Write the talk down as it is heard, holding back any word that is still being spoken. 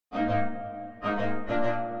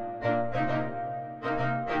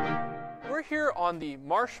here on the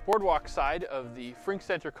Marsh Boardwalk side of the Frink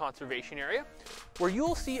Conservation Area, where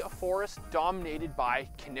you'll see a forest dominated by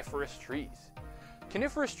coniferous trees.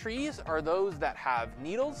 Coniferous trees are those that have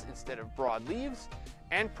needles instead of broad leaves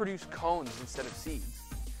and produce cones instead of seeds.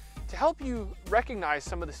 To help you recognize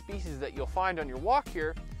some of the species that you'll find on your walk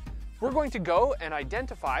here, we're going to go and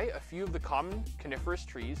identify a few of the common coniferous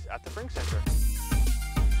trees at the Frink Center.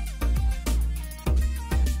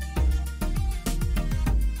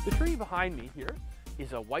 The tree behind me here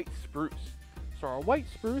is a white spruce. So our white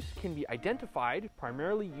spruce can be identified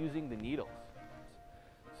primarily using the needles.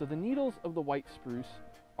 So the needles of the white spruce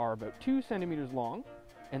are about 2 centimeters long,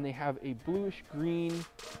 and they have a bluish green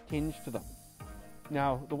tinge to them.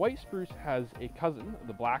 Now, the white spruce has a cousin,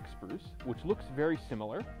 the black spruce, which looks very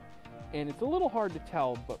similar, and it's a little hard to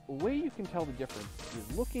tell, but the way you can tell the difference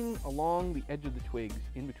is looking along the edge of the twigs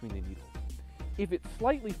in between the needles. If it's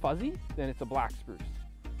slightly fuzzy, then it's a black spruce.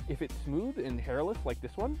 If it's smooth and hairless like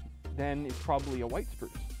this one, then it's probably a white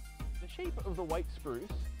spruce. The shape of the white spruce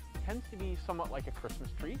tends to be somewhat like a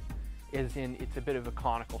Christmas tree, as in it's a bit of a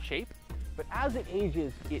conical shape, but as it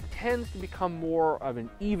ages, it tends to become more of an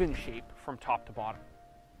even shape from top to bottom.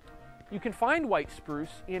 You can find white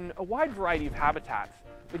spruce in a wide variety of habitats,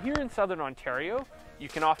 but here in southern Ontario, you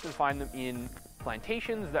can often find them in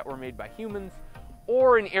plantations that were made by humans,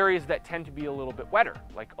 or in areas that tend to be a little bit wetter,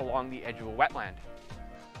 like along the edge of a wetland.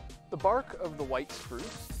 The bark of the white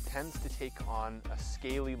spruce tends to take on a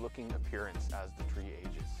scaly looking appearance as the tree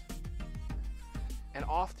ages. And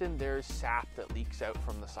often there's sap that leaks out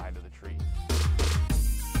from the side of the tree.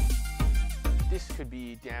 This could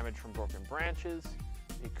be damage from broken branches,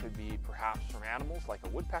 it could be perhaps from animals like a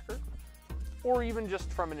woodpecker, or even just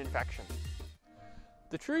from an infection.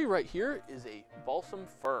 The tree right here is a balsam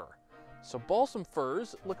fir. So balsam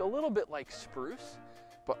firs look a little bit like spruce,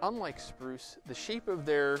 but unlike spruce, the shape of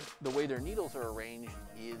the way their needles are arranged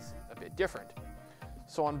is a bit different.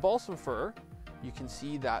 So on balsam fir, you can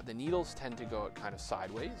see that the needles tend to go kind of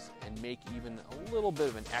sideways and make even a little bit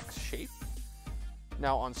of an X shape.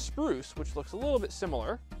 Now on spruce, which looks a little bit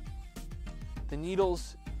similar, the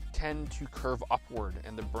needles tend to curve upward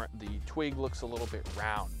and the twig looks a little bit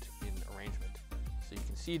round in arrangement. So you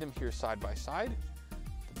can see them here side by side.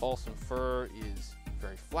 The balsam fir is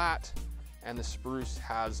very flat, and the spruce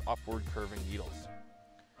has upward curving needles.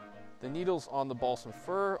 The needles on the balsam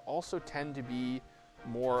fir also tend to be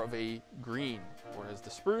more of a green, whereas the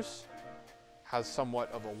spruce has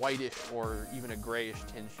somewhat of a whitish or even a grayish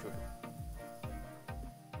tinge to it.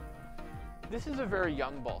 This is a very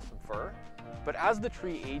young balsam fir, but as the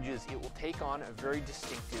tree ages, it will take on a very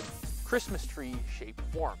distinctive Christmas tree shaped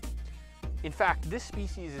form. In fact, this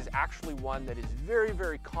species is actually one that is very,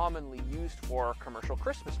 very commonly used for commercial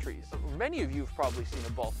Christmas trees. Many of you have probably seen a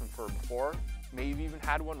balsam fir before, maybe you've even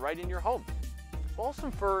had one right in your home. Balsam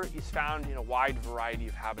fir is found in a wide variety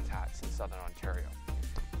of habitats in southern Ontario.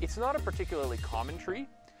 It's not a particularly common tree,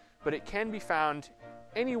 but it can be found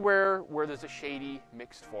anywhere where there's a shady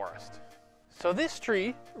mixed forest. So this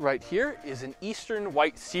tree right here is an eastern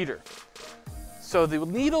white cedar. So the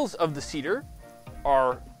needles of the cedar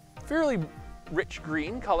are fairly rich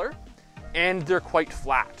green color, and they're quite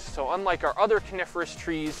flat. So unlike our other coniferous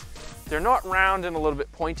trees, they're not round and a little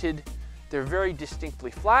bit pointed. They're very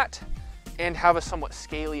distinctly flat and have a somewhat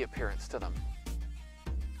scaly appearance to them.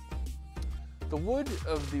 The wood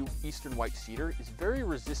of the eastern white cedar is very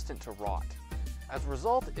resistant to rot. As a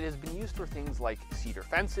result, it has been used for things like cedar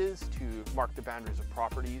fences to mark the boundaries of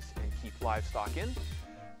properties and keep livestock in,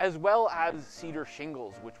 as well as cedar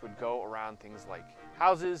shingles, which would go around things like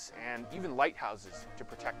houses and even lighthouses to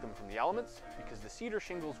protect them from the elements, because the cedar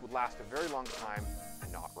shingles would last a very long time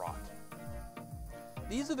and not rot.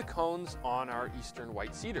 These are the cones on our eastern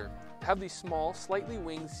white cedar. They have these small, slightly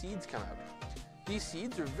winged seeds come out. These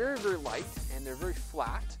seeds are very, very light and they're very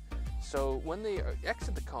flat, so when they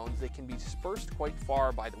exit the cones, they can be dispersed quite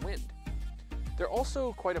far by the wind. They're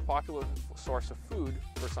also quite a popular source of food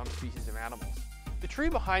for some species of animals. The tree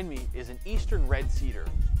behind me is an eastern red cedar,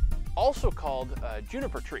 also called a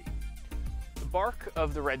juniper tree. The bark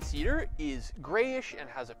of the red cedar is grayish and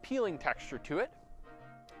has a peeling texture to it,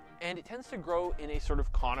 and it tends to grow in a sort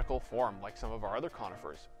of conical form like some of our other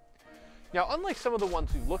conifers. Now, unlike some of the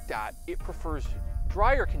ones we've looked at, it prefers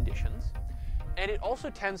drier conditions, and it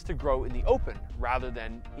also tends to grow in the open rather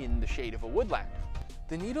than in the shade of a woodland.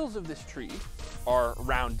 The needles of this tree are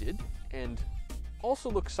rounded and also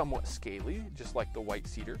look somewhat scaly, just like the white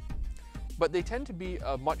cedar, but they tend to be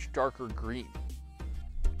a much darker green.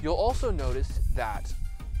 You'll also notice that,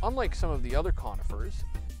 unlike some of the other conifers,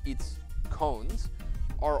 its cones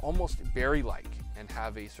are almost berry-like and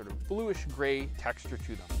have a sort of bluish gray texture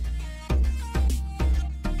to them.